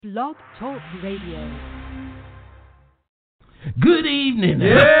Blog Talk Radio. Good evening.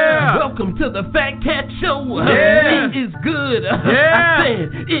 Yeah. Welcome to the Fatcat Show. Yeah. It is good. Yeah. I said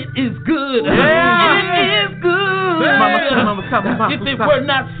it is good. Yeah. It is good. Mama. If it were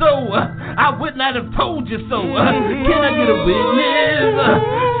not so, I would not have told you so. Can I get a witness?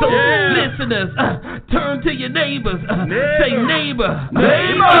 So, listeners, turn to your neighbors. Say, neighbor.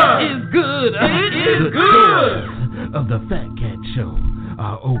 It is good. It is The good. doors of the Fatcat Show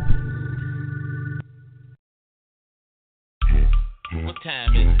are open. What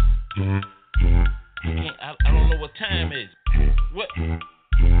time is it? I don't know what time is. What? It's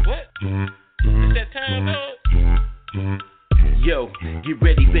that time, dog? Yo, get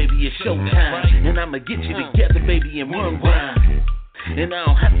ready, baby, it's showtime. And I'ma get you together, baby, in one rhyme. And I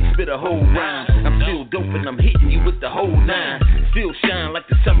don't have to spit a whole rhyme. I'm still dope and I'm hitting you with the whole nine. Still shine like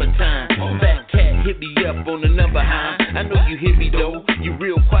the summertime. Fat Cat, hit me up on the number high. I know you hear me though. You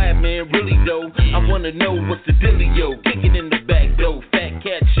real quiet, man, really though. I wanna know what's the dealio. Kick it in the back door.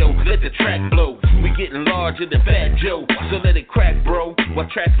 Fatcat Show, let the track blow. We getting larger than Fat Joe, so let it crack, bro. While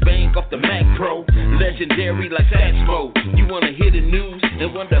tracks bang off the Mac Pro. Legendary like Satchmo. You wanna hear the news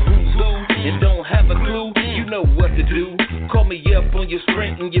and wonder who's who and don't have a clue? You know what to do. Call me up on your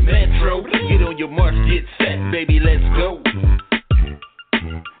Sprint and your Metro. Get on your march, get set, baby, let's go.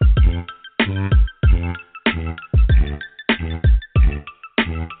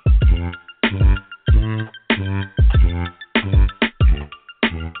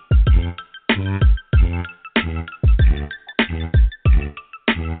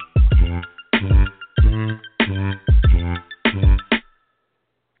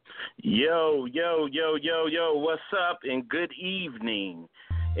 Yo, what's up and good evening.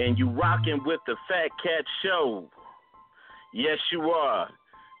 And you rocking with the Fatcat Show. Yes, you are.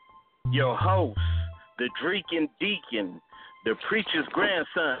 Your host, the Dreakin' Deacon, the preacher's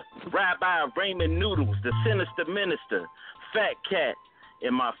grandson, Rabbi Raymond Noodles, the sinister minister, Fat Cat,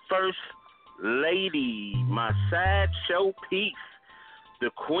 and my first lady, my side show piece,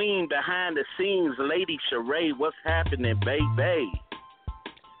 the queen behind the scenes, Lady Sharay. What's happening, baby?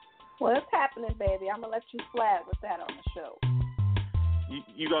 What's happening, baby? I'm gonna let you slide with that on the show.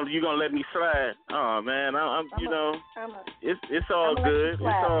 You gonna let me slide? Oh man, it's all good.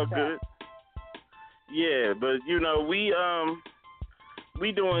 It's all good. Yeah, but you know we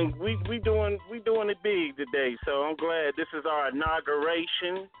doing it big today. So I'm glad this is our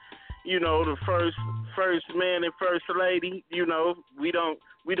inauguration. You know, the first man and first lady. You know, we don't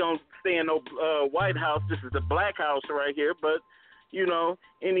stay in no White House. This is the Black House right here, but. You know,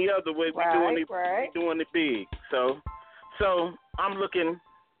 any other way we doing it big. So I'm looking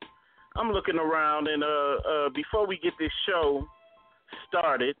around, and before we get this show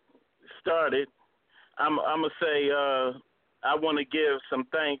started, I'm gonna say I want to give some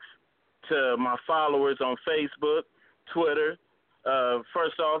thanks to my followers on Facebook, Twitter.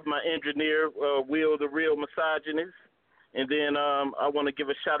 First off, my engineer, Will the Real Misogynist, and then I want to give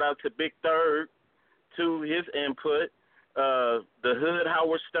a shout out to Big Third to his input. The Hood,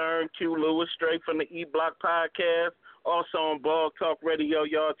 Howard Stern, Q Lewis, straight from the E Block Podcast, also on Blog Talk Radio.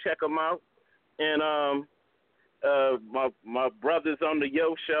 Y'all check them out. And my brothers on the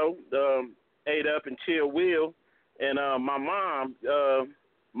Yo Show, Ate Up and Chill Will, and my mom,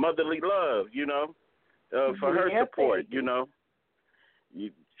 Motherly Love, you know, for her support, you know.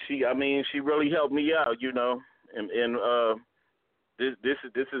 She really helped me out, you know, and this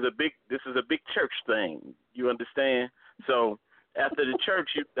is a big church thing. You understand? So after the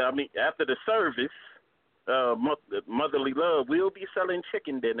church, after the service, Motherly Love will be selling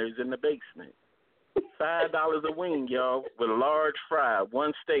chicken dinners in the basement. $5 a wing, y'all, with a large fry,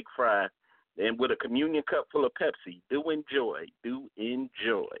 one steak fry, and with a communion cup full of Pepsi. Do enjoy.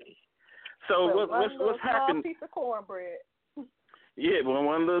 So what's happening? One piece of cornbread. Yeah,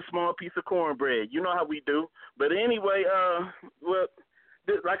 one little small piece of cornbread. You know how we do. But anyway,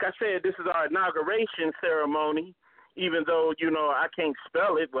 like I said, this is our inauguration ceremony. Even though, you know, I can't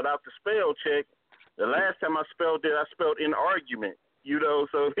spell it without the spell check. The last time I spelled it, I spelled in argument. You know,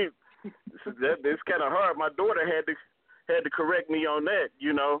 so it's kind of hard. My daughter had to correct me on that.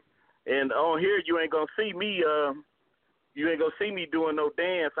 You know, and on here you ain't gonna see me. You ain't gonna see me doing no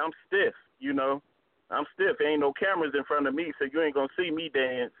dance. I'm stiff. You know, I'm stiff. There ain't no cameras in front of me, so you ain't gonna see me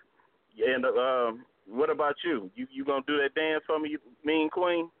dance. And what about you? You gonna do that dance for me, Mean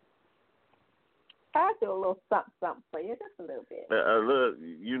Queen? I'll do a little something for you, just a little bit. Look,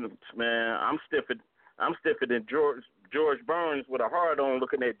 you know, man, I'm stiffer than George Burns with a hard on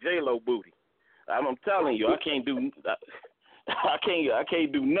looking at J-Lo booty. I'm telling you, I can't do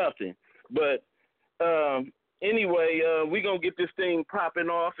nothing. But anyway, we're going to get this thing popping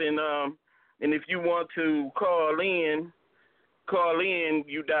off, and if you want to call in,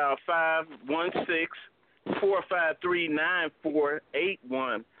 you dial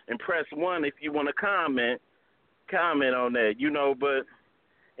 516-453-9481 and press 1 if you want to comment on that, but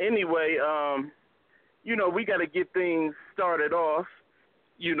anyway, we got to get things started off,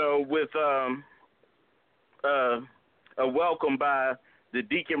 with a welcome by the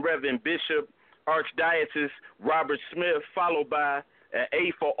Deacon Reverend Bishop Archdiocese Robert Smith, followed by an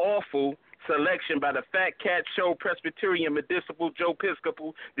A for Awful selection by the Fatcat Show Presbyterian Medicinal Joe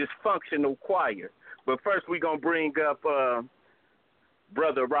Episcopal Dysfunctional Choir. But first we're going to bring up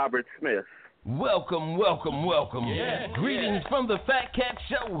Brother Robert Smith. Welcome. Yeah. Greetings from the Fatcat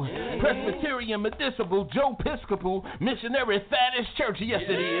Show, Presbyterian Medicinal Joe Episcopal Missionary Baptist Church. Yes,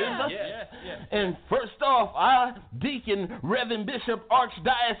 it is. And first off, our Deacon Reverend Bishop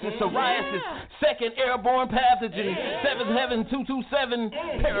Archdiocese Psoriasis, 2nd Airborne Pathogen, 7th Heaven 227,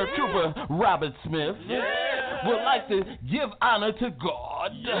 Paratrooper Robert Smith would like to give honor to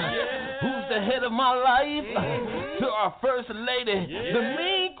God, who's the head of my life, to our First Lady, the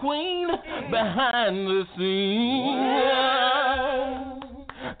mean queen behind the scenes,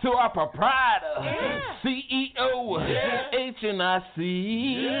 to our proprietor, CEO, HNIC,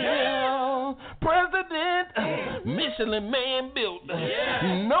 President, Michelin Man Built,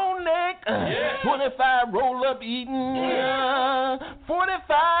 no neck, 25 roll-up eating,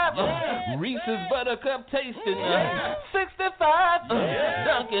 45 Reese's Buttercup tasting, 65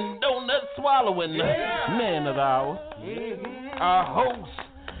 Dunkin' Donut swallowing, man of the hour, our host,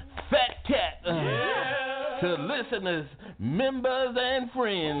 Fat Cat, to listeners, members, and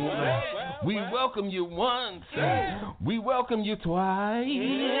friends, we welcome you once, we welcome you twice.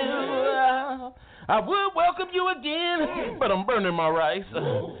 I would welcome you again, but I'm burning my rice,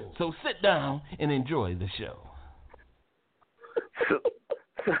 so sit down and enjoy the show.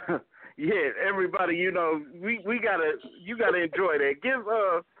 Everybody, you gotta enjoy that.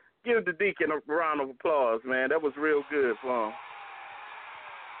 Give the Deacon a round of applause, man. That was real good for him.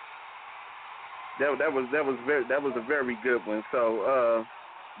 That was a very good one. So,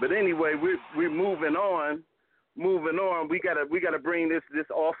 but anyway, we're moving on. We gotta bring this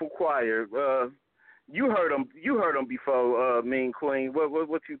awful choir. You heard them before, Mean Queen.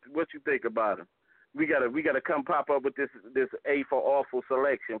 What you think about them? We gotta come pop up with this A for Awful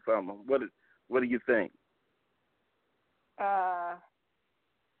selection from them. What do you think? I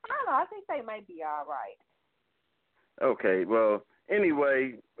don't know. I think they may be all right. Okay. Well,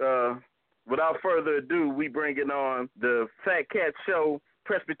 anyway. Without further ado, we bringing on the Fatcat Show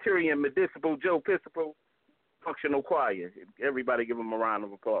Presbyterian Medicinal Joe Episcopal Functional Choir. Everybody give them a round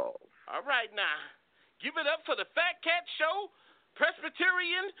of applause. All right, now. Give it up for the Fatcat Show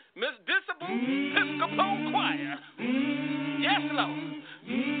Presbyterian Medicinal Episcopal Choir. Yes, Lord.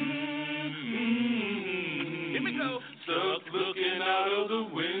 Here we go. Stuck looking out of the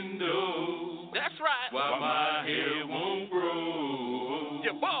window. That's right. Why my hair won't grow.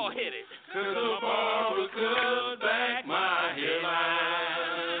 You're bald-headed. 'Cause the barber cut back my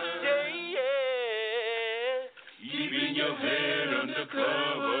hairline. Yeah. Keeping your head under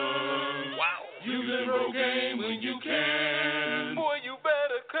cover. Wow. Using Rogaine when you can. Boy, you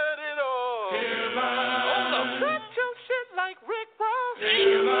better cut it off. Hairline. Oh, no, cut your shit like Rick Ross.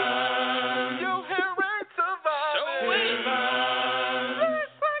 Hairline. Your hair ain't surviving. So hairline.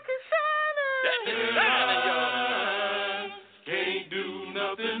 Looks like it's shining. That is shining, y'all. Can't do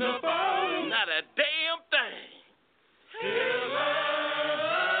nothing about it. Not a damn thing.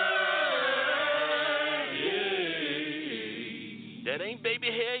 That ain't baby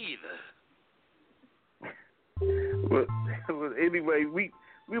hair either. Well, anyway, we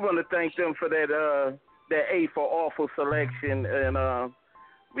want to thank them for that A for Awful selection, and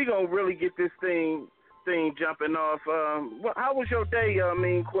we gonna really get this thing jumping off. How was your day,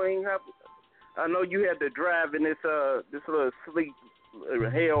 Mean Queen? I know you had to drive in this little sleet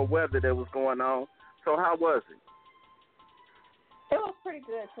hell weather that was going on. So how was it? It was pretty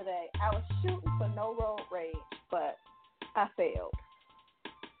good today. I was shooting for no road rage, but I failed.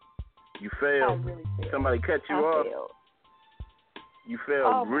 You failed? I really failed. Somebody cut you off? Failed. You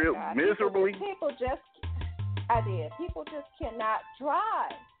failed real miserably? I did. People just cannot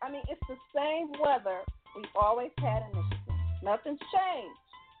drive. I mean, it's the same weather we've always had in Michigan. Nothing's changed.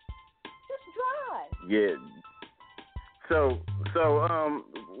 Just drive. Yeah. So,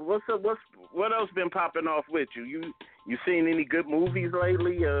 what else been popping off with you? You seen any good movies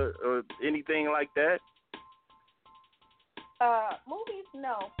lately, or anything like that? Movies,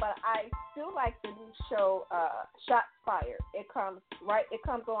 no, but I do like the new show, Shots Fired. It comes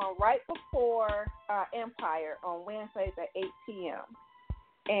on right before Empire on Wednesdays at 8 p.m.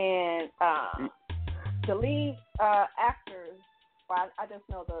 And the lead actors, well, I just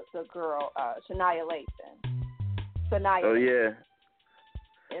know the girl, Shania Lathan. Oh yeah.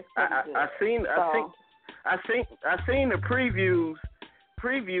 It's pretty good. I seen the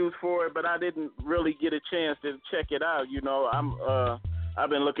previews for it, but I didn't really get a chance to check it out. You know, I've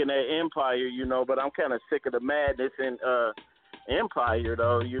been looking at Empire, you know, but I'm kind of sick of the madness in Empire,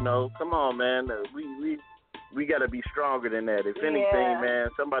 though. You know, come on, man, we got to be stronger than that. If anything, man,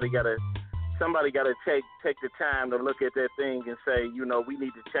 somebody got to take the time to look at that thing and say, you know, we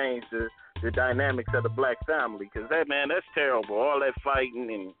need to change the dynamics of the black family, because that's terrible. All that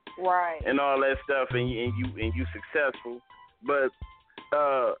fighting and all that stuff, and you successful. But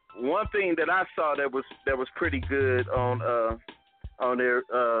one thing that I saw that was pretty good on their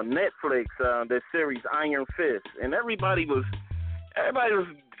Netflix, their series Iron Fist, and everybody was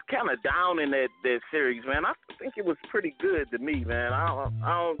kind of down in that series, man. I think it was pretty good to me, man. I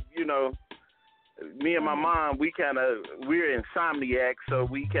don't, you know. Me and my mom, we're insomniacs, so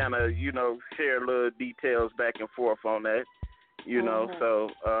we kind of, you know, share little details back and forth on that, you know.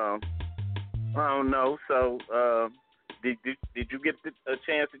 So I don't know. So did you get a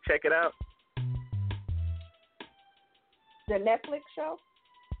chance to check it out? The Netflix show?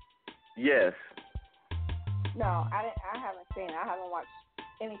 Yes. No, I haven't seen it. I haven't watched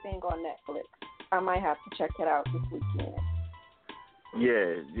anything on Netflix. I might have to check it out this weekend.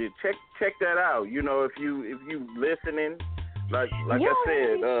 Yeah, check that out. You know, if you listening, like I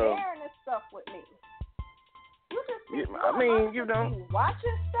said, sharing this stuff with me. You just you know, be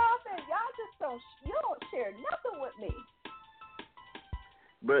watching stuff and y'all just don't share nothing with me.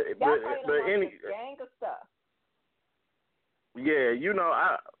 But any gang of stuff. Yeah, you know,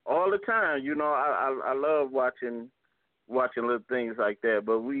 all the time. You know, I love watching little things like that.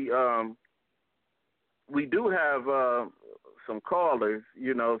 But we do have some callers,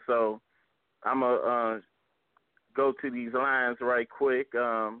 you know, so I'm going to go to these lines right quick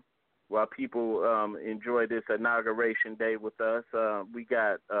while people enjoy this inauguration day with us. We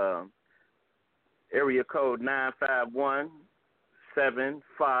got area code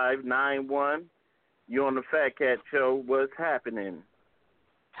 951-7591. You're on the Fatcat Show. What's happening?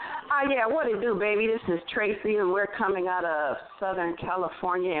 Yeah, what it do, baby? This is Tracy, and we're coming out of Southern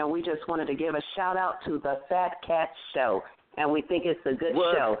California, and we just wanted to give a shout-out to the Fatcat Show. And we think it's a good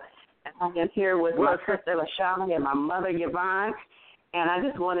show. And I am here with my sister, LaShawn, and my mother, Yvonne. And I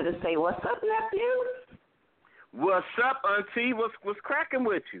just wanted to say, what's up, nephew? What's up, Auntie? What's cracking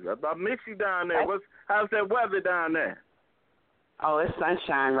with you? I miss you down there. How's that weather down there? Oh, it's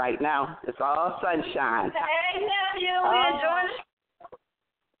sunshine right now. It's all sunshine. Hey, nephew, we enjoying it.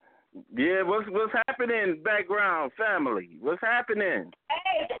 Yeah, what's happening, background family? What's happening?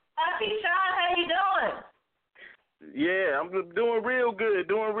 Hey, Auntie Sean, how you doing? Yeah, I'm doing real good.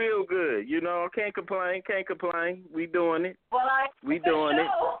 You know, can't complain. We doing it. Well, we doing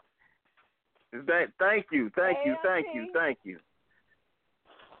it. Thank you.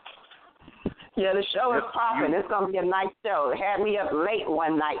 Yeah, the show is popping. It's going to be a nice show. It had me up late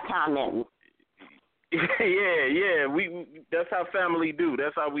one night commenting. Yeah. We that's how family do.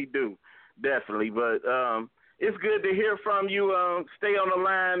 That's how we do. Definitely. But it's good to hear from you. Stay on the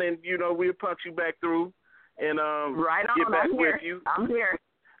line, and, you know, we'll punch you back through. And right on, get back I'm with here. you. I'm here.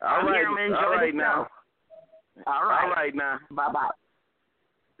 All right. Here. I'm enjoying the show. All right now. Bye-bye.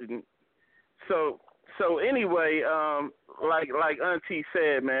 So anyway, like Auntie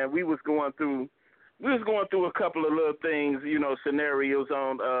said, man, we was going through a couple of little things, you know, scenarios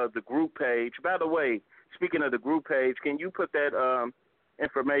on the group page. By the way, speaking of the group page, can you put that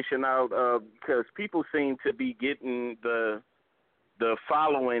information out? Because people seem to be getting the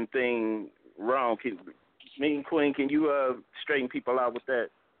following thing wrong. Queen, can you straighten people out with that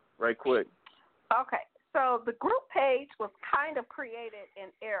right quick? Okay. So the group page was kind of created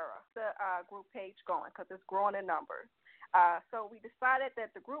in error, the group page going, because it's growing in numbers. So we decided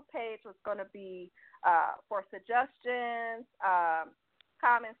that the group page was going to be for suggestions,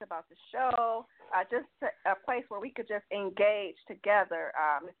 comments about the show, just a place where we could just engage together.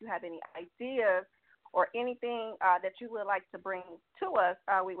 If you have any ideas or anything that you would like to bring to us,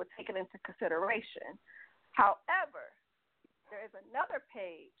 we would take it into consideration. However, there is another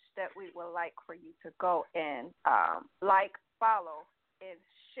page that we would like for you to go and follow, and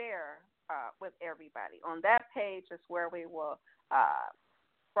share with everybody. On that page is where we will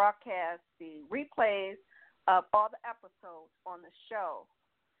broadcast the replays of all the episodes on the show.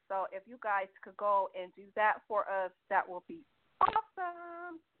 So if you guys could go and do that for us, that will be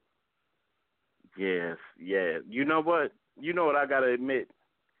awesome. Yes, yeah. You know what? I gotta admit,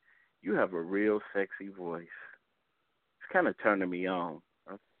 you have a real sexy voice. It's kind of turning me on.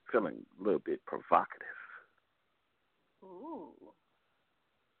 I'm feeling a little bit provocative. Ooh.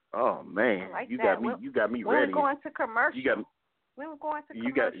 Oh man, I like you that. got me when ready. We're going to commercial. When we're going to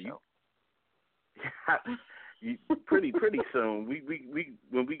commercial. You pretty soon. We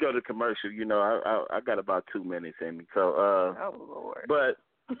when we go to commercial, I got about 2 minutes in me. So oh Lord. But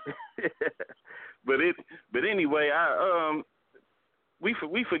but anyway, we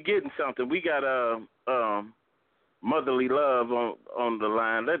forgetting something. We got Motherly Love on the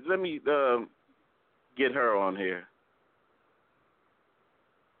line. Let me get her on here.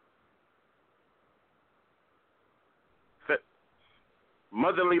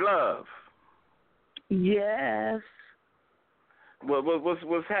 Motherly Love. Yes.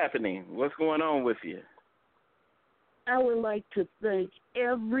 What's happening? What's going on with you? I would like to thank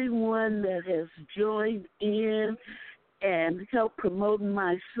everyone that has joined in and helped promoting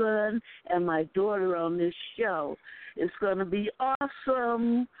my son and my daughter on this show. It's going to be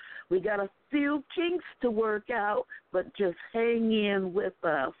awesome. We got a few kinks to work out, but just hang in with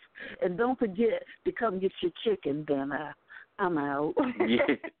us. And don't forget to come get your chicken dinner. I'm out.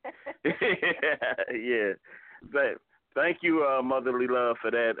 Yeah. But thank you, Motherly Love, for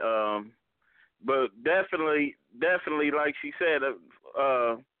that. But definitely, like she said,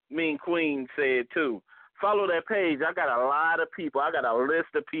 Mean Queen said too. Follow that page. I got a lot of people. I got a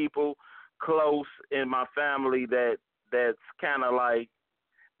list of people close in my family that's kind of like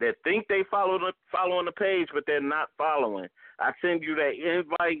that think they following the page, but they're not following. I send you that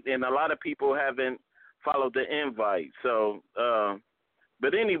invite, and a lot of people haven't followed the invite. So,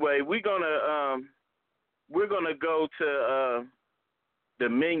 but anyway, we're gonna go to the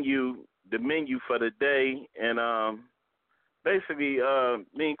menu for the day, and basically,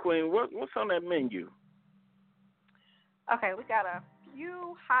 Mean Queen, what's on that menu? Okay, we got a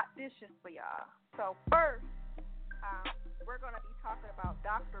few hot dishes for y'all. So first, we're going to be talking about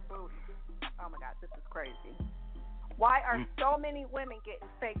Dr. Booty. Oh my God, this is crazy. Why are so many women getting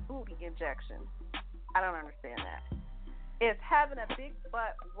fake booty injections? I don't understand that. Is having a big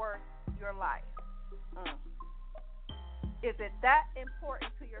butt worth your life? Is it that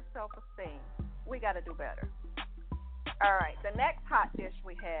important to your self-esteem? We got to do better. All right, the next hot dish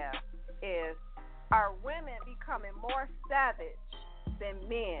we have is, are women becoming more savage than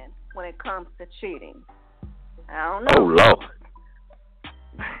men when it comes to cheating? I don't know. Oh, Lord.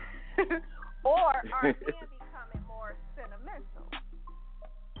 Or are men becoming more sentimental?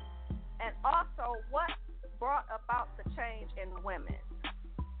 And also, what brought about the change in women?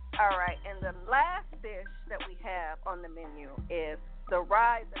 All right, and the last dish that we have on the menu is the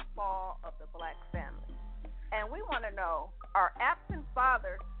rise and fall of the black family. And we want to know, are absent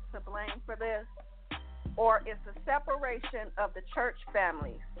fathers to blame for this? Or is the separation of the church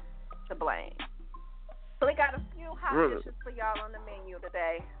families to blame? So we got a few hot dishes for y'all on the menu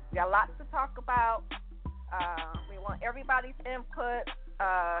today. We got lots to talk about. We want everybody's input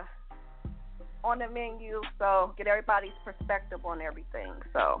on the menu, so get everybody's perspective on everything.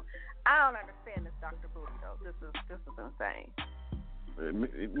 So I don't understand this Dr. Booty though. This is insane.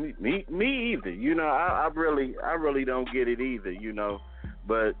 Me either. I really don't get it either.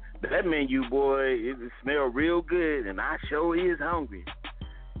 But that menu, boy, it smell real good, and I sure is hungry.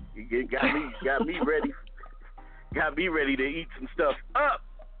 It got me ready. Got me ready to eat some stuff up,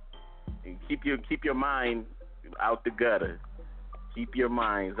 and keep your mind out the gutter. Keep your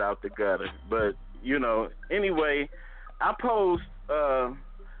minds out the gutter. But anyway, I posed a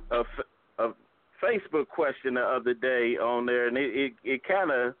Facebook question the other day on there, and it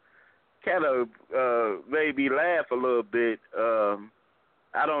kind of made me laugh a little bit.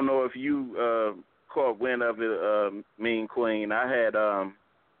 I don't know if you caught wind of it, Mean Queen. I had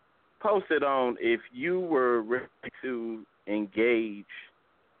posted on, if you were ready to engage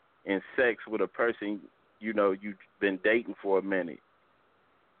in sex with a person you've been dating for a minute,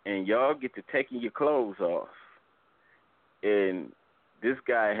 and y'all get to taking your clothes off, and this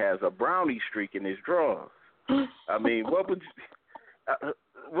guy has a brownie streak in his drawers. I mean, what would you,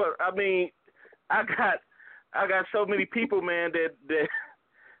 I mean, I got so many people, man,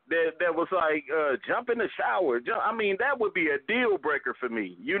 that was like, jump in the shower. I mean, that would be a deal breaker for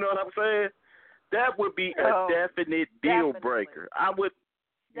me. You know what I'm saying? That would be a definite deal breaker. I would.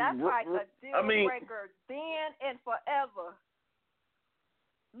 That's like a deal breaker then and forever.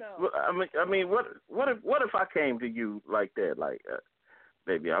 No. I mean, what if I came to you like that, like,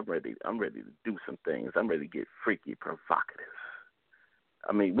 baby, I'm ready to do some things. I'm ready to get freaky, provocative.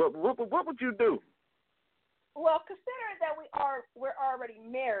 I mean, what would you do? Well, considering that we're already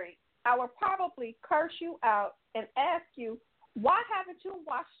married, I would probably curse you out and ask you, why haven't you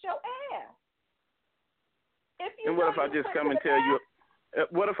washed your ass? And what if I just come and tell you?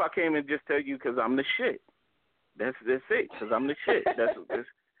 What if I came and just tell you because I'm the shit? That's it. Because I'm the shit. That's.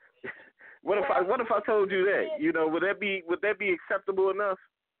 What if I told you that? You know, would that be acceptable enough?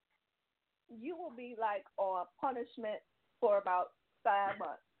 You will be like on punishment for about 5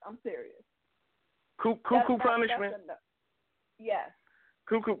 months. I'm serious. Cuckoo punishment. Yes.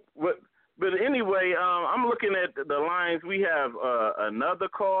 Cuckoo. But anyway, I'm looking at the lines. We have another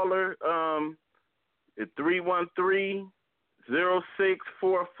caller.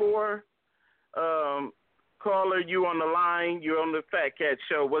 313-0644. Caller, you on the line. You're on the Fatcat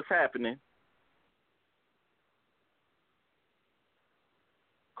Show. What's happening?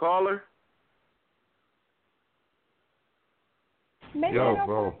 Caller? Yo,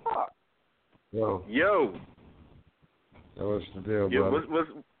 bro. Yo, what's the deal, brother?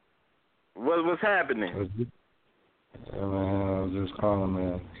 What's happening? Yeah, man, I was just calling,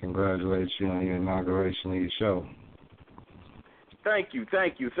 man. Congratulate you on your inauguration of your show. Thank you.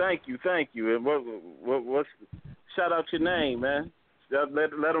 And what's shout out your name, man.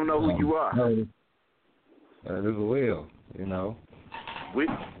 Let them know who you are. This is Will, you know. Will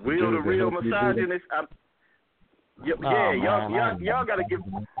the real misogynist. Y'all gotta give.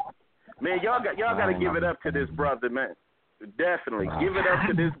 Man, y'all gotta give it up to this brother, man. Definitely give it up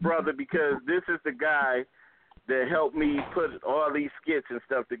to this brother because this is the guy that helped me put all these skits and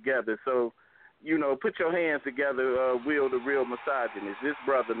stuff together. So, you know, put your hands together, Will the real misogynist. This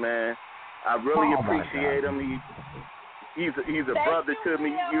brother, man, I really appreciate him. He's a brother to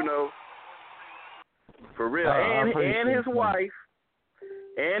me, you know, for real. And his wife,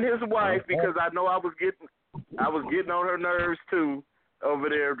 because I know I was getting on her nerves too over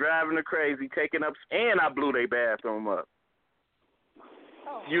there, driving her crazy, taking up, and I blew their bathroom up.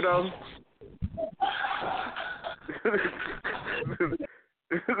 You know.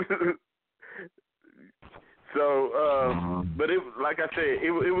 So, but it was like I said,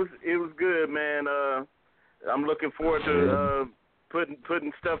 it was good, man. I'm looking forward to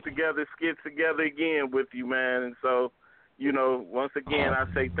putting stuff together, skits together again with you, man. And so, you know, once again, I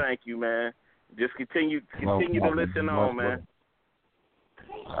say thank you, man. Just continue to listen on, man.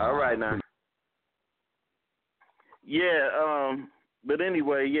 All right now. Yeah. But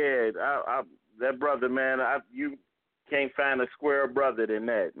anyway, yeah. That brother, man. You can't find a square brother than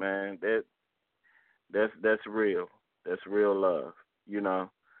that, man. That's real. That's real love, you know.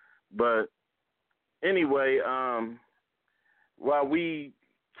 But anyway, while we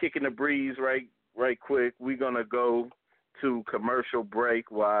kicking the breeze right quick, we're gonna go to commercial break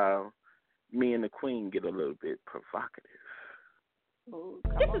while me and the Queen get a little bit provocative.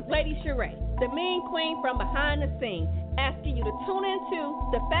 This is Lady Sharay, the mean queen from behind the scenes, asking you to tune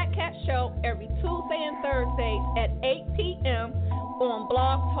into the Fatcat Show every Tuesday and Thursday at 8 p.m. on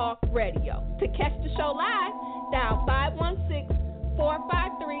Blog Talk Radio. To catch the show live, dial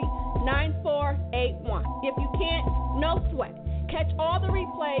 516-453-9481. If you can't, no sweat. Catch all the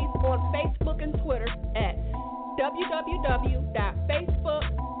replays on Facebook and Twitter at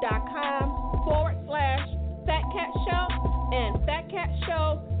www.facebook.com/Fatcat Show and Fatcat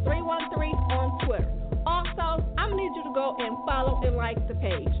Show 313 on Twitter. Also, I'm going to need you to go and follow and like the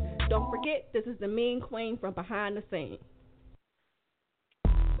page. Don't forget, this is the mean queen from behind the scenes.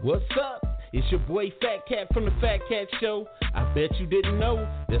 What's up? It's your boy Fatcat from the Fatcat Show. I bet you didn't know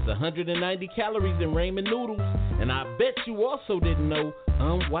there's 190 calories in ramen noodles. And I bet you also didn't know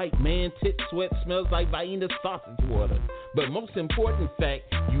unwhite man tit sweat smells like Vienna sausage water. But most important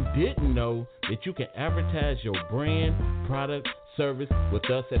fact, you didn't know that you can advertise your brand, product, service with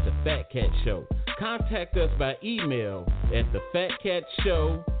us at the Fatcat Show. Contact us by email at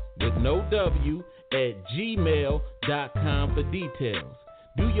thefatcatshow with no W at gmail.com for details.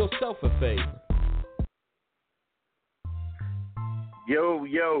 Do yourself a favor. Yo,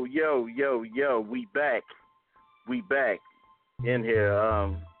 we back in here.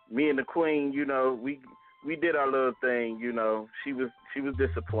 Me and the Queen, you know, we did our little thing, you know. She was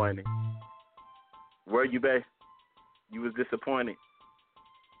disappointed. Were you, babe? You was disappointed?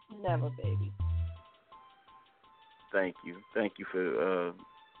 Never, baby. Thank you for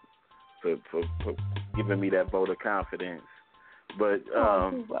giving me that vote of confidence. But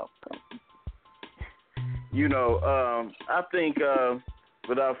you're welcome. You know, I think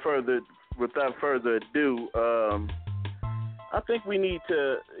without further ado, I think we need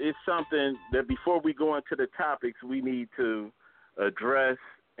to. It's something that before we go into the topics, we need to address,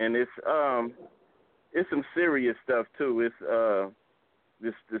 and it's some serious stuff too. It's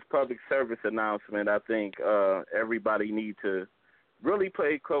this public service announcement, I think everybody need to really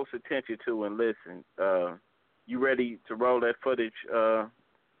pay close attention to and listen. You ready to roll that footage,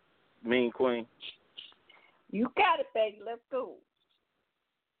 Mean Queen? You got it, baby. Let's go.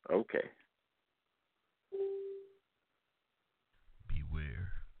 Okay.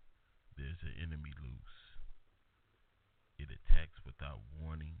 Beware, there's an enemy loose. It attacks without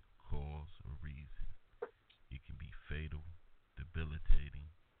warning, cause, or reason. It can be fatal, debilitating,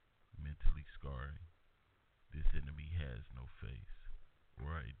 mentally scarring. This enemy has no face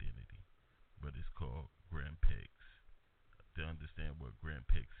or identity, but it's called Grandpex. To understand what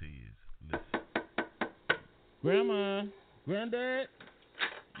Grandpex is, listen. Grandma, Granddad,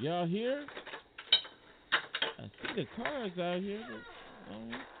 y'all here? I see the cars out here.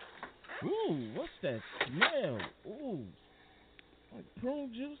 Ooh, what's that smell? Ooh, like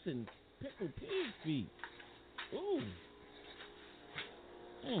prune juice and pickled pig feet. Ooh.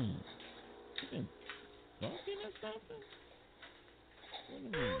 You been talking or something? Wait a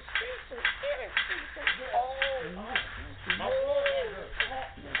minute.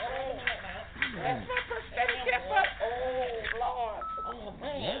 That's my prosthetic dipper. Oh, Lord. Oh,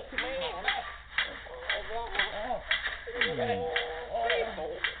 man.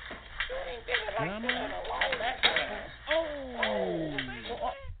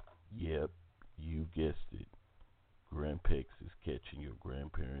 Yep, you guessed it. Grandpex is catching your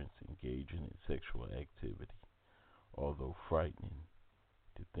grandparents engaging in sexual activity. Although frightening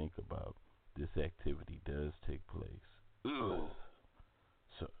to think about, this activity does take place. Ugh.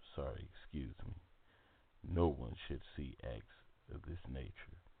 Sorry, excuse me. No one should see acts of this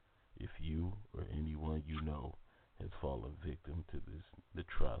nature. If you or anyone you know has fallen victim to this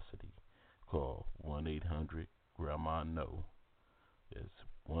atrocity, call 1-800-GRANDMA-NO. That's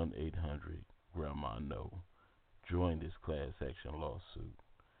 1-800-GRANDMA-NO. Join this class action lawsuit.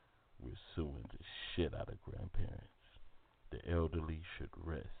 We're suing the shit out of grandparents. The elderly should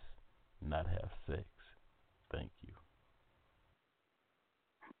rest, not have sex. Thank you.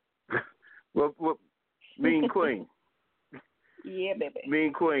 Well, Mean Queen. Yeah, baby.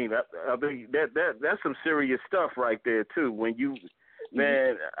 Mean Queen. I mean that's some serious stuff right there too. When you,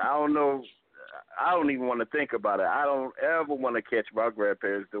 man, I don't know. I don't even want to think about it. I don't ever want to catch my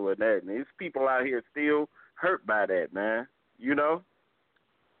grandparents doing that. And there's people out here still hurt by that, man. You know?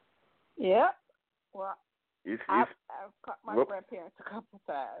 Yeah. Well, I've caught my whoop. grandparents a couple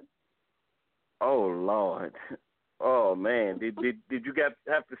times. Oh Lord. Oh man. Did you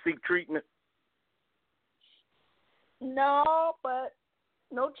have to seek treatment? No, but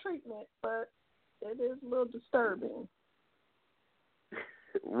no treatment. But it is a little disturbing.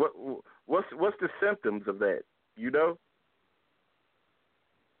 What's the symptoms of that? You know?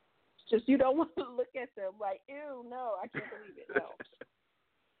 It's just you don't want to look at them like, ew, no, I can't believe it. No.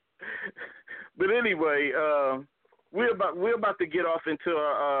 But anyway, we're about to get off into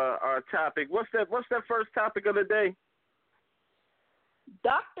our topic. What's that first topic of the day?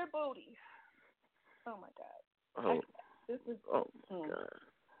 Dr. Booty. Oh my God. Oh.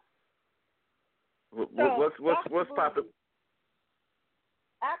 My God. What's popping?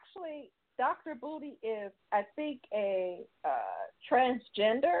 Actually, Dr. Booty is, I think, a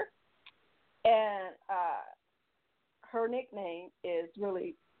transgender, and her nickname is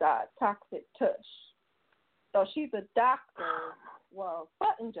really Toxic Tush. So she's a doctor,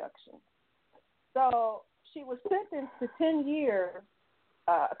 butt injection. So she was sentenced to 10 years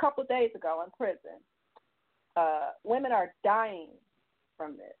a couple of days ago in prison. Women are dying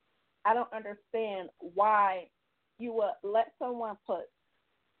from this. I don't understand why you would let someone put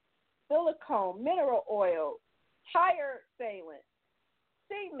silicone, mineral oil, tire sealant,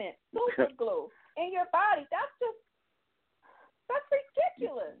 cement, super glue in your body. That's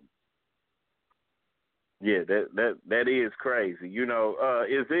ridiculous. Yeah, that is crazy. You know,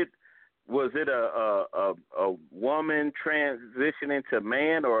 was it a woman transitioning to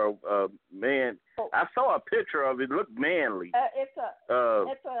man or a man? I saw a picture of it. It looked manly. It's a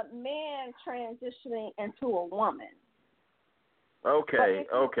man transitioning into a woman. Okay,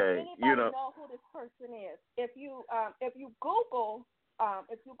 okay. You know who this person is. If you Google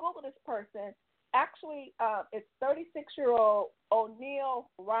this person, actually it's 36-year-old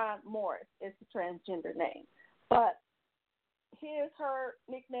O'Neal Ron Morris is the transgender name. But here's her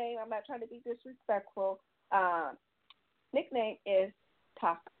nickname. I'm not trying to be disrespectful. Nickname is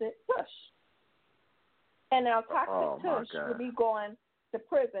Toxic Tush. And now Toxic Tush will be going to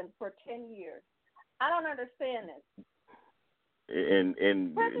prison for 10 years. I don't understand this. And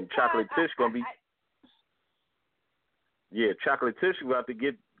Chocolate Tush gonna be Chocolate Tush about to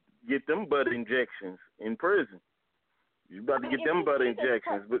get them butt injections in prison. You about to get them butt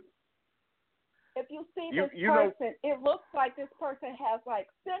injections, but if you see this person, it looks like this person has like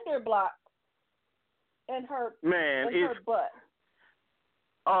cinder blocks in her her butt.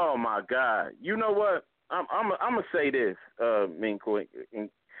 Oh my God! You know what? I'm gonna say this, Minko.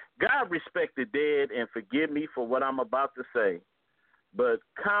 God respect the dead and forgive me for what I'm about to say, but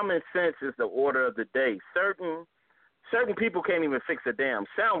common sense is the order of the day. Certain people can't even fix a damn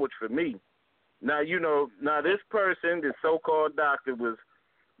sandwich for me. Now this person, this so-called doctor, was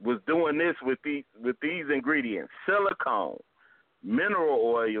doing this with these ingredients: silicone, mineral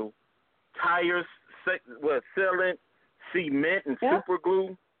oil, tires, sealant, cement, and super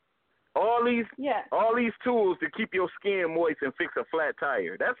glue. All these tools to keep your skin moist and fix a flat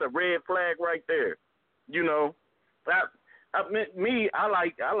tire. That's a red flag right there. I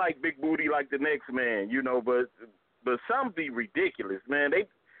like big booty like the next man, but some be ridiculous, man.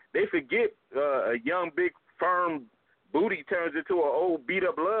 They forget a young, big, firm booty turns into an old,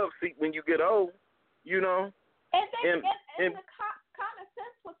 beat-up love seat when you get old, And the common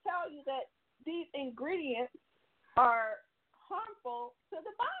sense will tell you that these ingredients are harmful to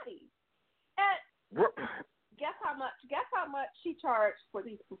the body. And guess how much she charged for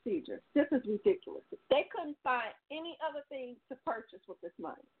these procedures? This is ridiculous. They couldn't find any other thing to purchase with this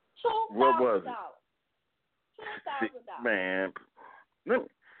money. $2,000. What was it? $2,000. Man,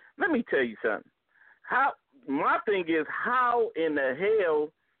 let me tell you something. My thing is, how in the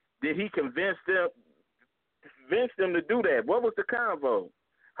hell did he convince them to do that? What was the convo?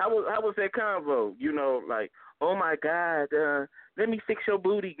 How was that convo? Like, oh my God, let me fix your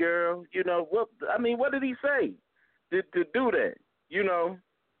booty, girl. What did he say to do that?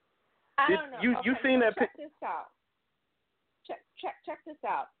 I don't know. You seen that? Check this out. Check this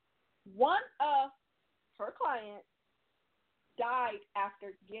out. One of her clients died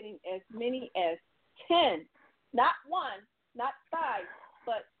after getting as many as 10, not 1, not 5,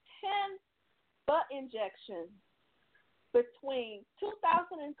 but 10 butt injections between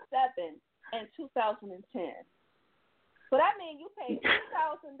 2007 and 2010. So that means you paid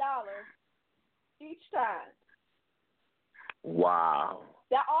 $2,000 each time. Wow.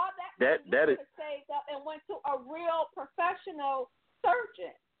 That is saved up and went to a real professional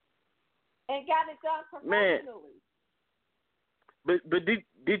surgeon and got it done professionally. Man. But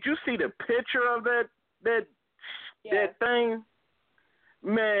did you see the picture of that thing?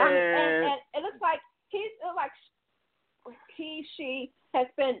 Man. And it looks like she has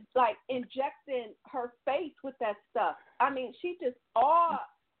been like injecting her face with that stuff. I mean, she just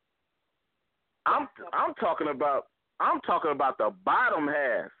I'm talking about the bottom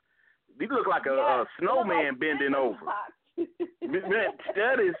half. You look like a snowman bending over. Man,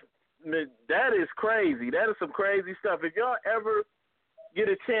 that is crazy. That is some crazy stuff. If y'all ever get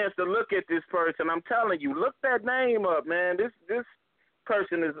a chance to look at this person, I'm telling you, look that name up, man. This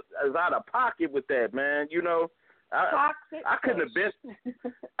person is out of pocket with that, man. I couldn't have been.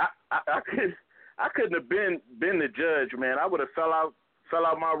 I couldn't have been the judge, man. I would have fell out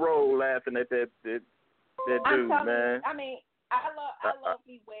my role laughing at that dude, man. I mean, I love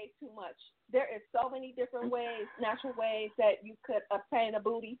me way too much. There is so many different ways, natural ways that you could obtain a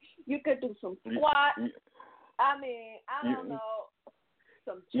booty. You could do some squats. I mean, I don't know,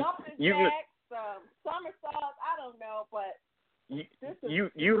 some jumping jacks, some somersaults. I don't know, but this is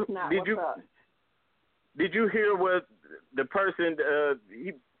not what's up. Did you hear what the person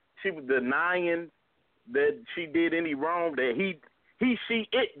she was denying that she did any wrong, that it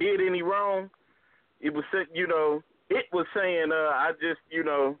did any wrong? It was it was saying I just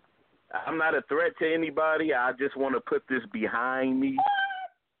I'm not a threat to anybody. I just want to put this behind me.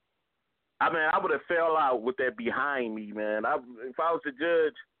 I mean, I would have fell out with that behind me, man. If I was the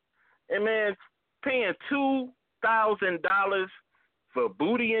judge, and man, paying $2,000 for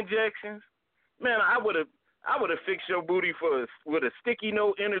booty injections. Man, I would have fixed your booty with a sticky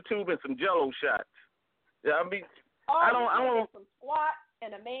note inner tube and some Jello shots. Yeah, I mean, I don't. Some squat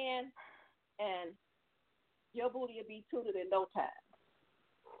and a man, and your booty will be tooted in no time.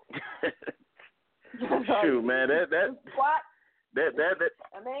 Shoot, man, that squat. That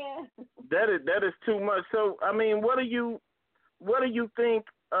a man. That is too much. So, I mean, what do you think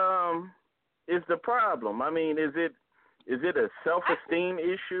is the problem? I mean, is it a self-esteem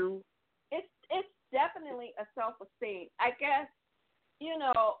issue? It's definitely a self-esteem. I guess,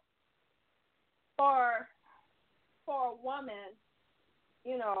 for a woman,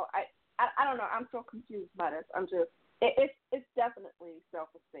 I don't know. I'm so confused by this. It's definitely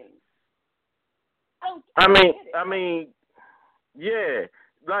self-esteem. I mean, yeah.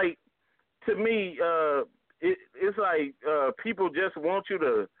 Like, to me, it's like people just want you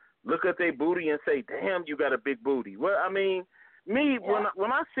to look at their booty and say, "Damn, you got a big booty." Well, I mean,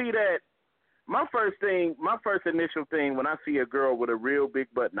 when I see that, my first initial thing when I see a girl with a real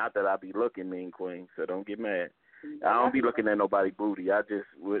big butt, not that I be looking, mean queen, so don't get mad. I don't be looking at nobody's booty. I just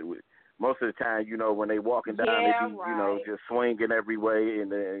most of the time, when they walking down, they be just swinging every way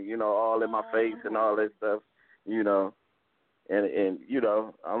and all in my face and all that stuff, and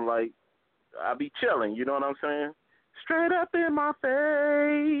I'm like, I be chilling, you know what I'm saying? Straight up in my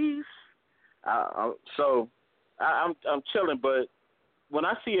face. I'm chilling, but when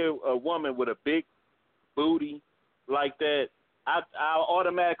I see a woman with a big booty like that, I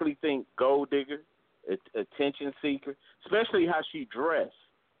automatically think gold digger, attention seeker, especially how she dressed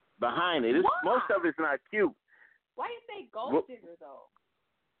behind it. Most of it's not cute. Why you say gold digger though?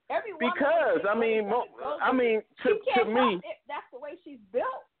 Every woman because to me, that's the way she's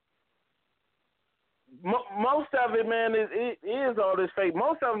built. Most of it, man, it is all this fake.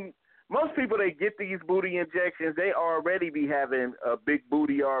 Most people that get these booty injections, they already be having a big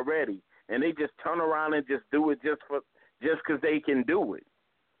booty already, and they just turn around and just do it just because they can do it.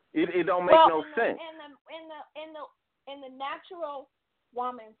 It don't make no sense. In the natural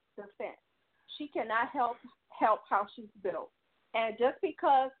woman's defense, she cannot help how she's built, and just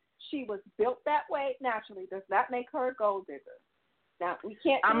because she was built that way naturally does not make her a gold digger. Now we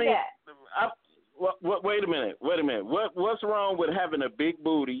can't do that. Wait a minute. What's wrong with having a big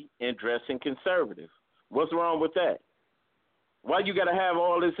booty and dressing conservative? What's wrong with that? Why you got to have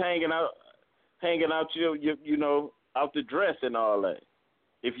all this hanging out your out the dress and all that?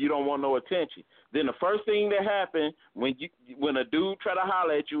 If you don't want no attention, then the first thing that happens when a dude try to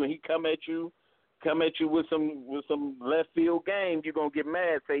holler at you and he come at you with some left field game, you're gonna get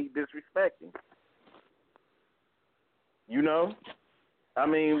mad, say he disrespecting. I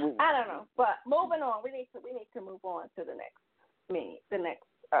mean, I don't know, but moving on, we need to move on to the next thing.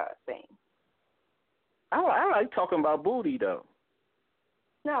 I like talking about booty though.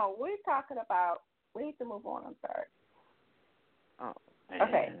 No, we need to move on. I'm sorry. Oh, man.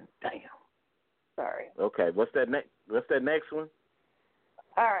 Okay. Damn. Sorry. Okay, what's that next one?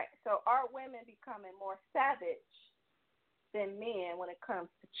 All right. So are women becoming more savage than men when it comes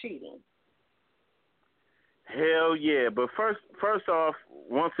to cheating? Hell yeah, but first off,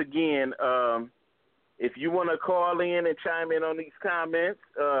 once again, if you want to call in and chime in on these comments,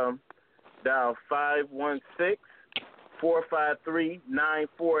 dial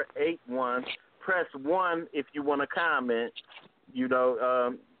 516-453-9481. Press 1 if you want to comment. You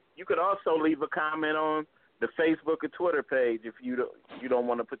could also leave a comment on the Facebook or Twitter page if you don't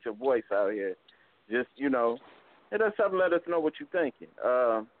want to put your voice out here. Just hit us up and let us know what you're thinking.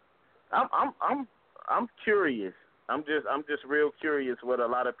 I'm curious. I'm just real curious what a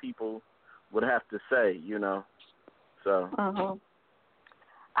lot of people would have to say, So.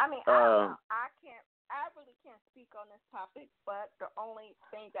 I mean, I really can't speak on this topic, but the only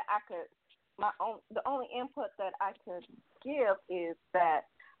thing that the only input that I could give is that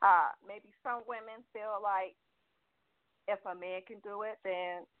maybe some women feel like if a man can do it,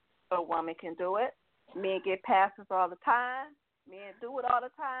 then a woman can do it. Men get passes all the time. Men do it all the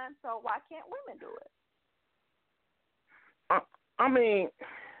time, so why can't women do it? I mean,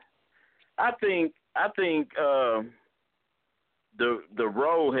 I think the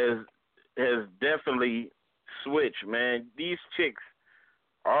role has definitely switched, man. These chicks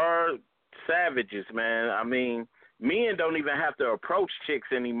are savages, man. I mean, men don't even have to approach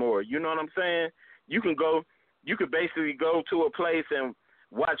chicks anymore. You know what I'm saying? You could basically go to a place and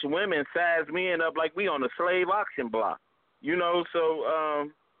watch women size men up like we on a slave auction block. So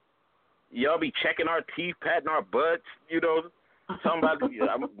y'all be checking our teeth, patting our butts, talking about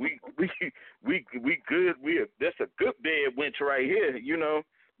we good. That's a good bed wench right here,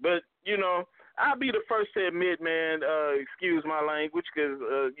 But I'll be the first to admit, man. Excuse my language, because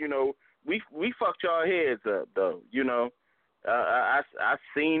we fucked y'all heads up, though. I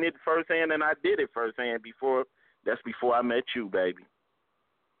seen it firsthand and I did it firsthand before. That's before I met you, baby.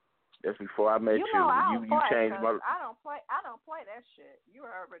 That's before I met you. You changed my. I don't play that shit. You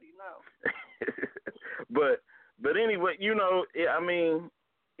already know. But anyway, I mean,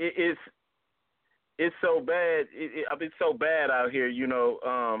 it's so bad. It's so bad out here.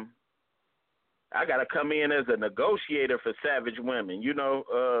 I gotta come in as a negotiator for savage women.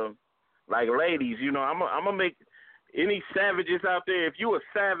 Like ladies. I'm gonna make any savages out there. If you a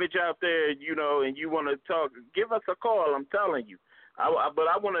savage out there, and you want to talk, give us a call. I'm telling you. But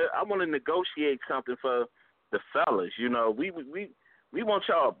I want to negotiate something for the fellas. We want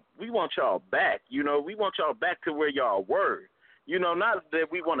y'all back. We want y'all back to where y'all were. Not that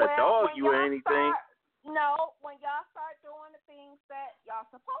we want to dog you or anything. When y'all start doing the things that y'all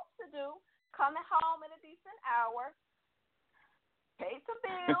supposed to do, coming home at a decent hour, pay some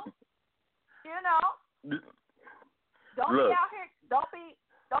bills, you know. Don't Look. be out here. Don't be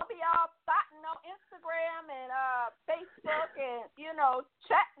all fighting on Instagram and Facebook and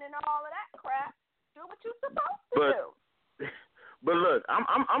chatting and all of that crap. Do what you're supposed to do. But look,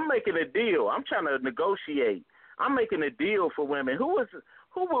 I'm making a deal. I'm trying to negotiate. I'm making a deal for women. Who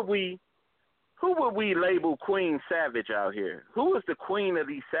would we label Queen Savage out here? Who is the queen of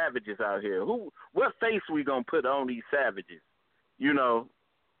these savages out here? What face we gonna put on these savages? Could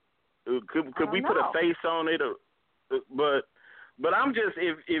we put a face on it? But I'm just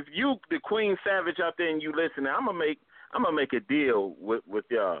if you the Queen Savage out there and you listening, I'm gonna make a deal with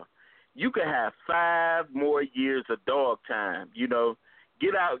y'all. You can have 5 more years of dog time. Get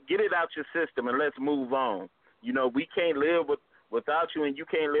it out your system and let's move on. We can't live without you and you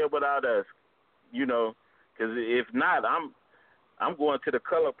can't live without us. Because if not, I'm going to the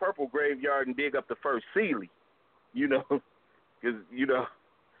Color Purple graveyard and dig up the first Sealy. Because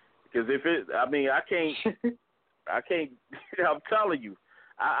if it, I can't. I'm telling you,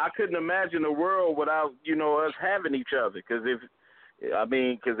 I couldn't imagine a world without us having each other. Because if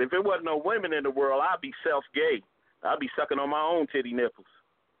it wasn't no women in the world, I'd be self-gay. I'd be sucking on my own titty nipples.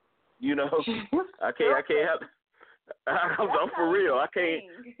 I can't help. I'm for real. I can't.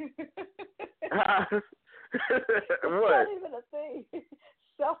 What? Not even a thing.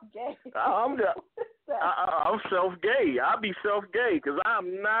 Self-gay. I'm self-gay. I'll be self-gay because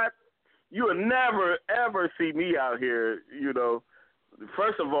I'm not. You will never ever see me out here.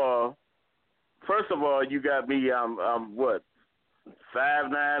 First of all, you got me. I'm what,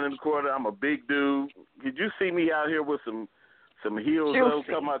 5'9" and a quarter. I'm a big dude. Did you see me out here with some heels?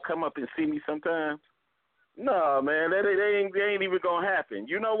 Come up and see me sometime. No, man, they ain't even gonna happen.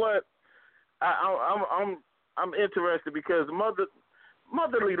 You know what? I'm interested because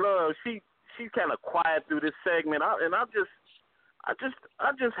motherly love. She's kind of quiet through this segment, I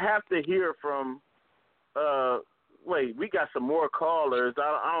just have to hear from. Wait, we got some more callers.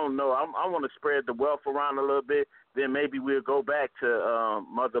 I don't know. I want to spread the wealth around a little bit. Then maybe we'll go back to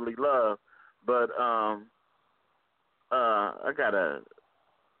motherly love. But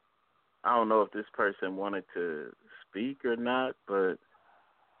I don't know if this person wanted to speak or not, but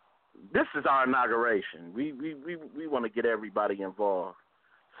this is our inauguration. We want to get everybody involved.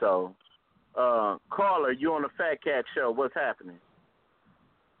 So, caller, you on the Fatcat Show. What's happening?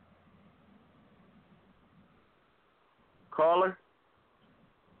 Caller?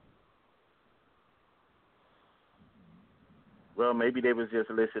 Well, maybe they was just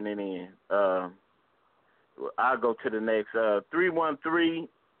listening in. I'll go to the next. 313,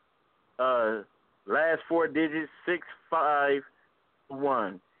 last 4 digits,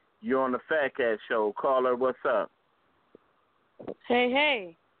 651. You're on the Fatcat Show. Caller, what's up?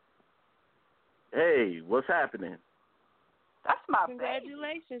 Hey. Hey, what's happening? That's my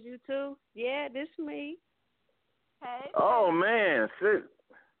Congratulations, baby. You two. Yeah, this me. Hey. Oh man, sis.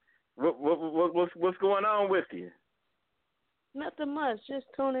 What's going on with you? Nothing much. Just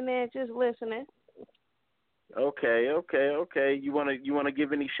tuning in, just listening. Okay. You wanna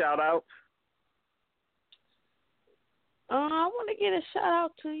give any shout outs? I want to get a shout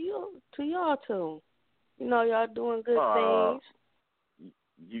out to y'all two. Y'all doing good things.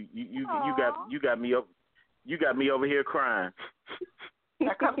 You got me over here crying.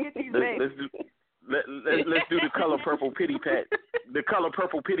 Now come get these babies. Let's do the color purple pity pat. The color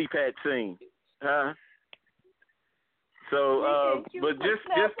purple pity pat scene, huh? So, but just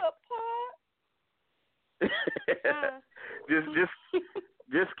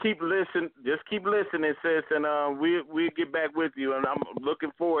keep listening. Just keep listening, sis, and we'll get back with you. And I'm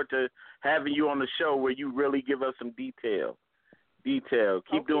looking forward to having you on the show where you really give us some detail. Keep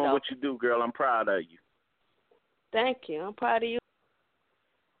doing what you do, girl. I'm proud of you. Thank you. I'm proud of you.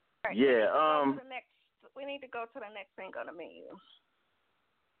 Right, yeah. We need to go to the next thing on the menu.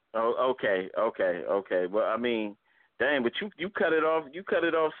 Oh, okay. Well, I mean, dang, but you cut it off. You cut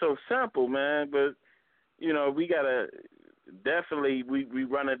it off so simple, man. But we gotta definitely we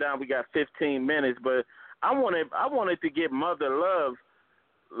run it down. We got 15 minutes, but I wanted to get motherly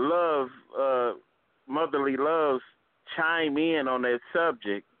loves chime in on that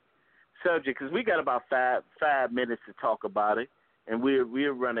subject because we got about five minutes to talk about it, and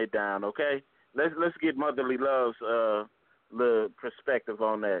we'll run it down. Okay, let's get motherly love's the perspective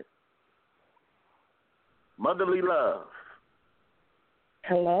on that. Motherly love.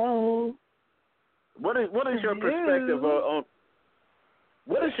 Hello. What is your perspective on?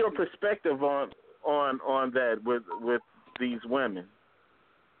 What is your perspective on that with these women?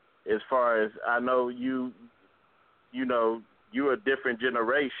 As far as I know, you you're a different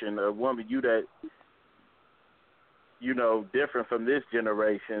generation, a woman, you that, you know, different from this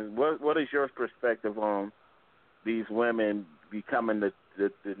generation. What is your perspective on these women becoming the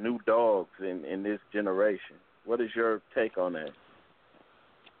new dogs in this generation? What is your take on that?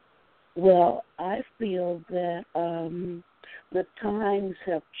 Well, I feel that the times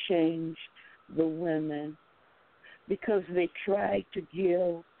have changed the women because they try to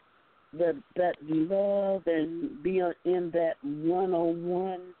give that love and be in that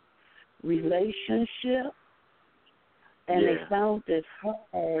one-on-one relationship, and they found it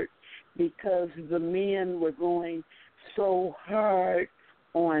hard because the men were going so hard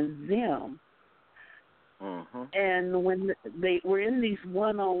on them. Mm-hmm. And when they were in these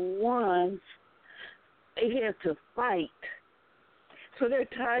one-on-ones, they had to fight. So they're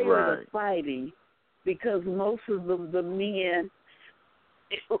tired of fighting because most of the men,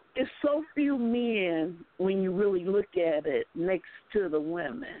 it's so few men when you really look at it next to the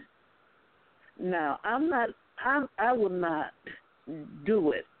women. Now, I will not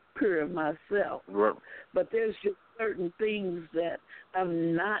do it per myself, but there's just certain things that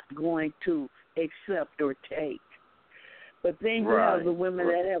I'm not going to accept or take. But then you have the women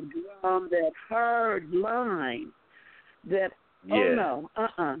that have drawn that hard line that, I'm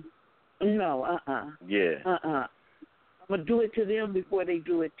going to do it to them before they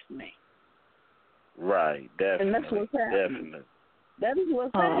do it to me. Right, definitely. And that's what's happening. Definitely. That is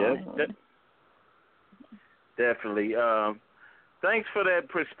what's happening. Definitely. Thanks for that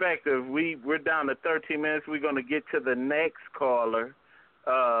perspective. We're down to 13 minutes. We're going to get to the next caller.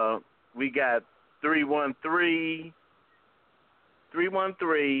 We got 313.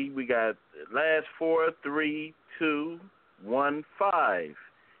 We got last 43215.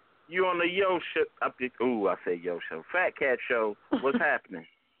 You on the Yo Show? I say Yo Show. Fatcat Show. What's happening?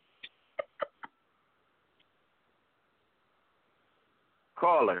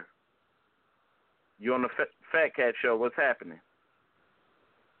 Caller. You on the Fatcat Show? What's happening?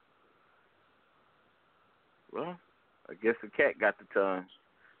 Well, I guess the cat got the tongue.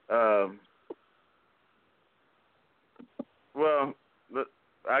 Well,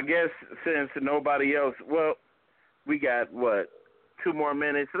 I guess since nobody else, we got 2 more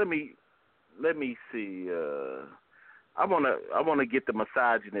minutes. Let me see. I wanna get the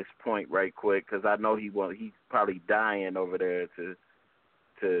misogynist point right quick because I know he's probably dying over there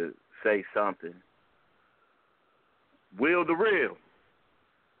to say something. Will the real.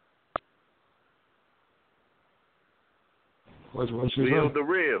 What's Will the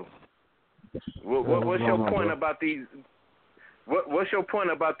real. What's your point about these? What's your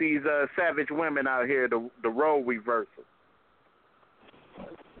point about these savage women out here? The role reversal.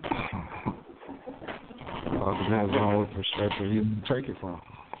 Well, it depends on what perspective you take it from.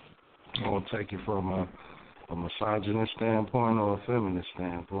 I will take it from a misogynist standpoint or a feminist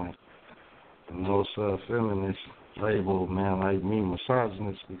standpoint. And most feminists label men like me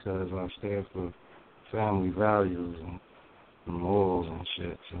misogynist because I stand for family values and morals and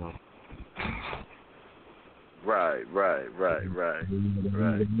shit. So. Right. The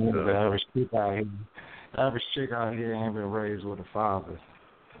average chick out here ain't been raised with a father. If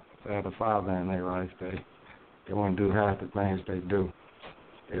they had a father in their life, they wouldn't do half the things they do.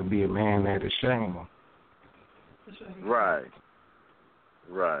 There'll be a man there to shame them. Right.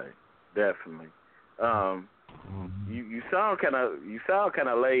 Definitely. You sound kind of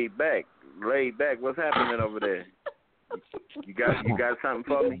laid back. What's happening over there? You got something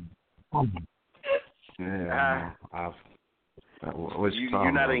for me? Yeah.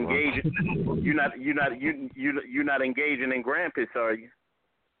 You're not engaging. You're not engaging in grandpiss, are you?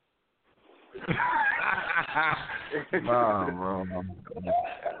 No, bro.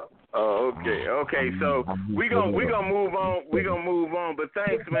 Oh, okay. So we gonna move on. We're gonna move on. But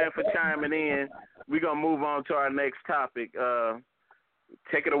thanks, man, for chiming in. We're gonna move on to our next topic.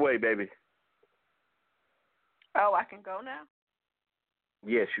 Take it away, baby. Oh, I can go now?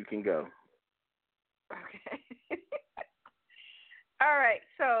 Yes, you can go. Okay. All right.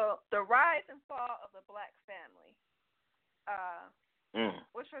 So the rise and fall of the black family.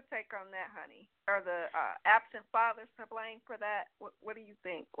 What's your take on that, honey? Are the absent fathers to blame for that? What do you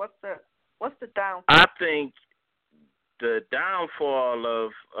think? What's the downfall? I think the downfall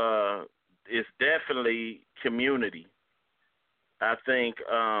of is definitely community. I think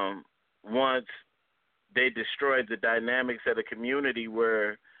once they destroyed the dynamics of the community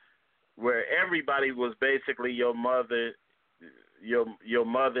where everybody was basically your mother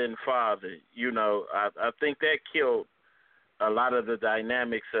and father, I think that killed a lot of the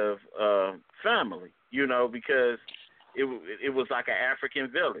dynamics of family, because it was like an African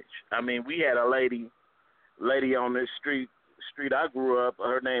village. I mean, we had a lady on the street the street I grew up,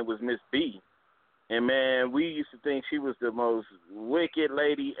 her name was Miss B. And, man, we used to think she was the most wicked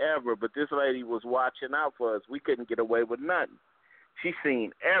lady ever, but this lady was watching out for us. We couldn't get away with nothing. She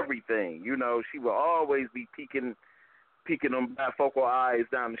seen everything. You know, she would always be peeking them bifocal eyes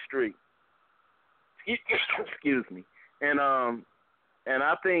down the street. Excuse me. And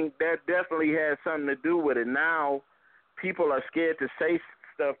I think that definitely has something to do with it. Now, people are scared to say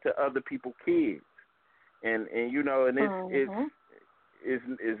stuff to other people's kids. And you know, and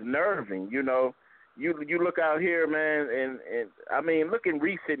it's nerving, you know. You look out here, man, and I mean, look in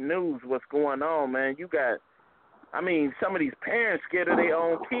recent news what's going on, man. You got, I mean, some of these parents scared of their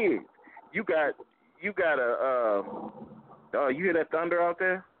own kids. You got you hear that thunder out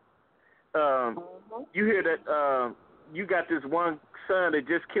there? You hear that? You got this one son that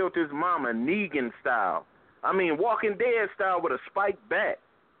just killed his mama, Negan style. I mean, Walking Dead style with a spiked bat.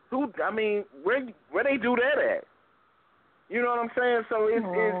 Who? I mean, where they do that at? You know what I'm saying? So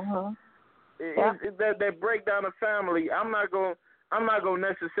it's that breakdown of family. I'm not gonna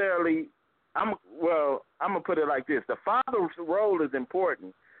necessarily. I'm gonna put it like this: the father's role is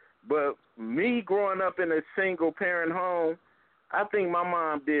important, but me growing up in a single parent home, I think my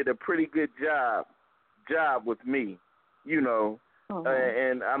mom did a pretty good job with me. You know,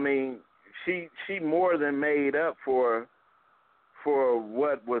 and I mean, she more than made up for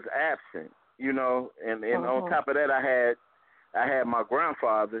what was absent. You know, and on top of that, I had my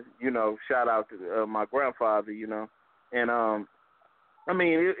grandfather, you know, shout out to my grandfather, you know, and I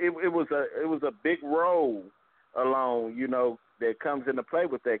mean it was a big role alone, you know, that comes into play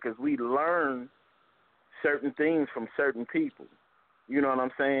with that because we learn certain things from certain people, you know what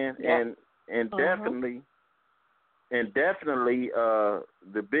I'm saying, and definitely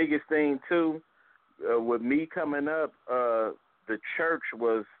the biggest thing too with me coming up, the church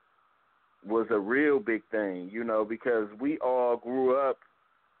was a real big thing, you know, because we all grew up,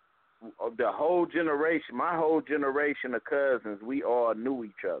 the whole generation, my whole generation of cousins, we all knew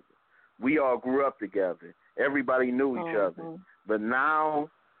each other. We all grew up together. Everybody knew each other. But now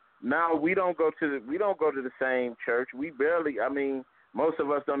we don't go to the same church. We barely, I mean, most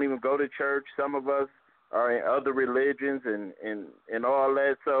of us don't even go to church. Some of us are in other religions and all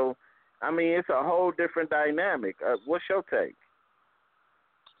that. So, I mean, it's a whole different dynamic. What's your take?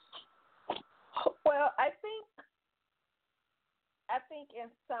 Well, I think in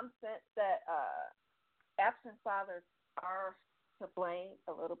some sense that absent fathers are to blame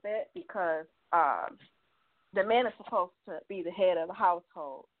a little bit because the man is supposed to be the head of the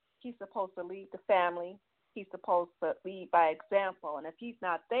household. He's supposed to lead the family. He's supposed to lead by example. And if he's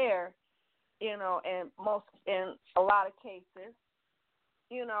not there, you know, in a lot of cases,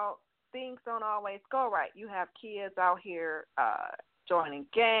 you know, things don't always go right. You have kids out here joining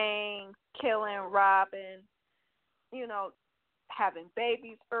gangs, killing, robbing, you know, having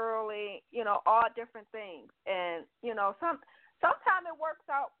babies early, you know, all different things. And, you know, sometimes it works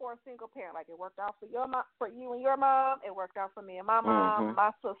out for a single parent. Like it worked out for you and your mom. It worked out for me and my mom,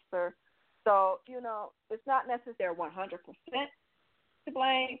 my sister. So, you know, it's not necessarily 100% to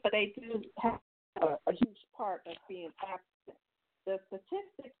blame, but they do have a huge part of being absent. The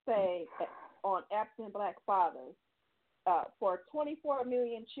statistics say that on absent black fathers, for 24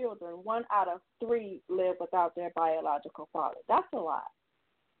 million children, 1 out of 3 live without their biological father. That's a lot.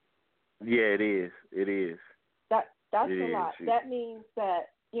 Yeah, it is. It is. That's a lot. That means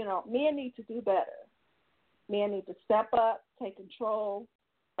that, you know, men need to do better. Men need to step up, take control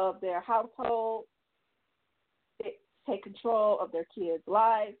of their household, take control of their kids'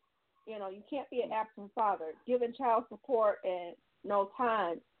 lives. You know, you can't be an absent father. Giving child support and no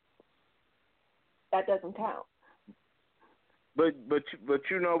time, that doesn't count. But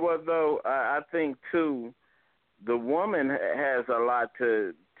you know what though? I think too, the woman has a lot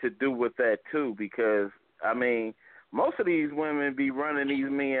to do with that too, because I mean, most of these women be running these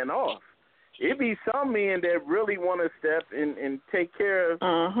men off. It be some men that really want to step and take care of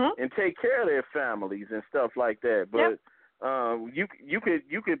their families and stuff like that. But you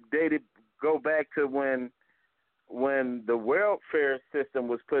could date it, go back to when the welfare system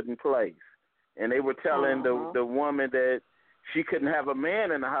was put in place, and they were telling the woman that she couldn't have a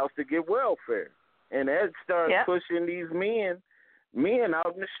man in the house to get welfare, and that started pushing these men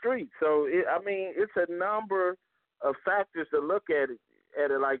out in the street. So it's a number of factors to look at it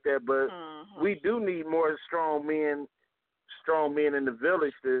like that. But we do need more strong men in the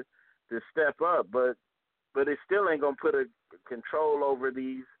village to step up. But it still ain't gonna put a control over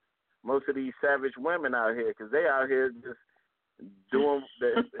most of these savage women out here, because they out here just doing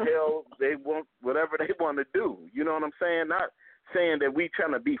the hell they want, whatever they want to do. You know what I'm saying? Not saying that we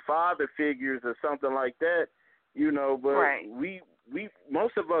trying to be father figures or something like that. But right. we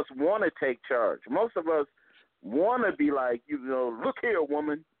most of us want to take charge. Most of us want to be like, look here,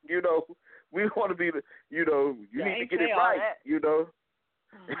 woman. We want to be the, you need to get it right.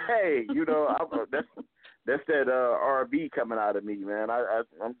 Hey, that's that R&B coming out of me, man.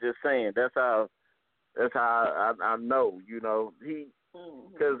 I'm just saying that's how I know,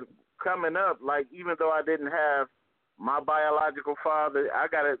 because coming up, like, even though I didn't have my biological father, I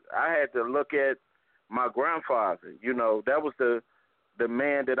had to look at my grandfather. That was the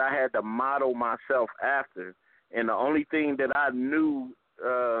man that I had to model myself after, and the only thing that I knew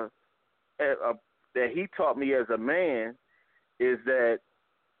that he taught me as a man is that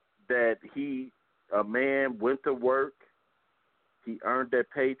a man went to work, he earned that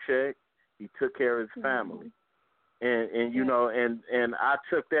paycheck, he took care of his family. And I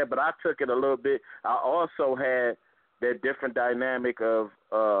took that, but I took it a little bit. I also had that different dynamic of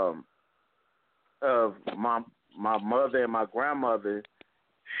my mother and my grandmother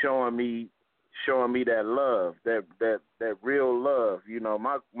showing me that love, that real love.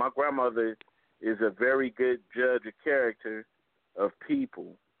 My grandmother is a very good judge of character of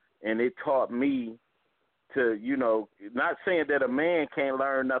people, and it taught me to, not saying that a man can't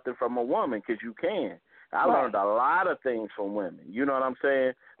learn nothing from a woman, because you can. I learned a lot of things from women. You know what I'm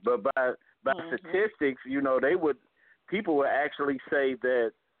saying? But by statistics, people would actually say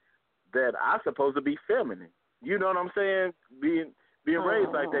that I'm supposed to be feminine. You know what I'm saying? Being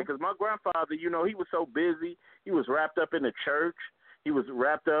raised like that, because my grandfather, he was so busy. He was wrapped up in the church. He was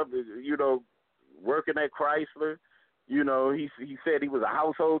wrapped up, working at Chrysler. He said he was a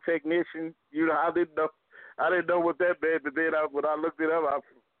household technician. I didn't know what that meant, but then when I looked it up, I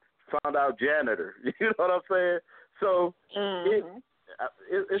found out janitor. You know what I'm saying? So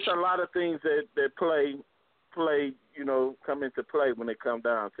it's a lot of things that play, come into play when it comes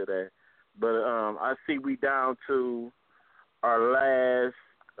down to that. But I see we down to our last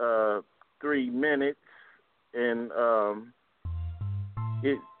 3 minutes, and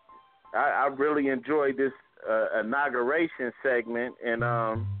I really enjoyed this inauguration segment, and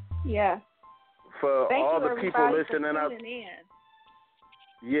for thank all you, the people listening up.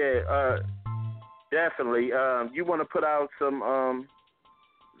 Yeah, definitely. You want to put out some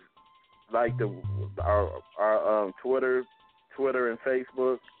like our Twitter and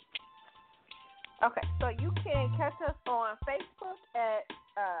Facebook? Okay, so you can catch us on Facebook at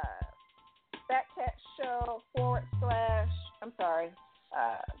Fatcat Show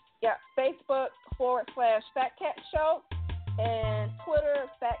Facebook/Fatcat Show, and Twitter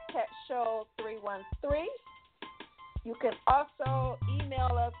Fatcat Show 313. You can also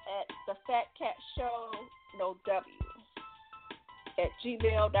email us at the Fatcat Show, no W, at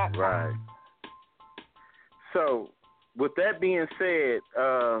gmail.com. Right. So, with that being said,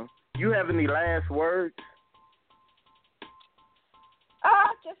 you have any last words?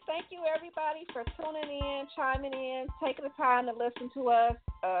 Just thank you, everybody, for tuning in, chiming in, taking the time to listen to us.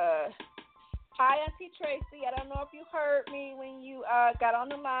 Hi, Auntie Tracy. I don't know if you heard me when you got on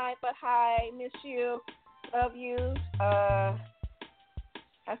the line, but hi, miss you, love you. That's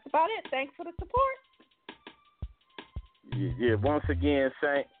about it. Thanks for the support. Yeah, once again,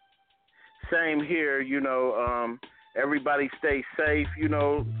 same here. Everybody stay safe.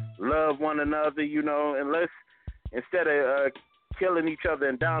 Love one another. And let's, instead of killing each other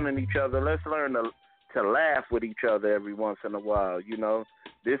and downing each other, let's learn to laugh with each other every once in a while.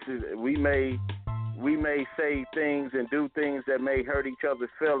 This is we may say things and do things that may hurt each other's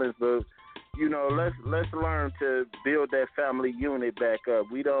feelings, but let's learn to build that family unit back up.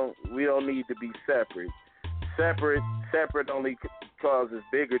 We don't need to be separate. Separate only causes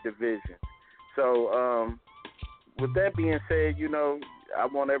bigger division. So with that being said, I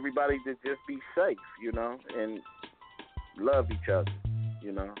want everybody to just be safe, and love each other.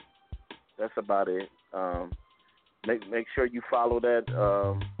 That's about it. Make sure you follow that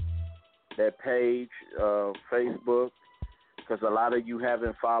page, Facebook, because a lot of you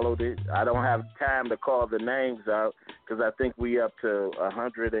haven't followed it. I don't have time to call the names out because I think we up to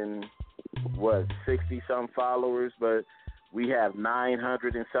 60 some followers, but we have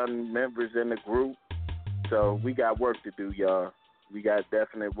 900 and some members in the group. So we got work to do, y'all. We got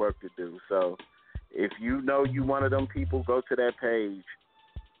definite work to do. So if you know you one of them people, go to that page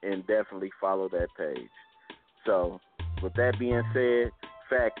and definitely follow that page. So with that being said,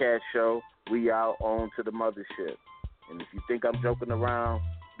 Fatcat Show, we out on to the mothership. And if you think I'm joking around,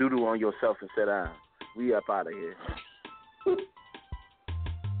 doodle on yourself and sit down. We up out of here.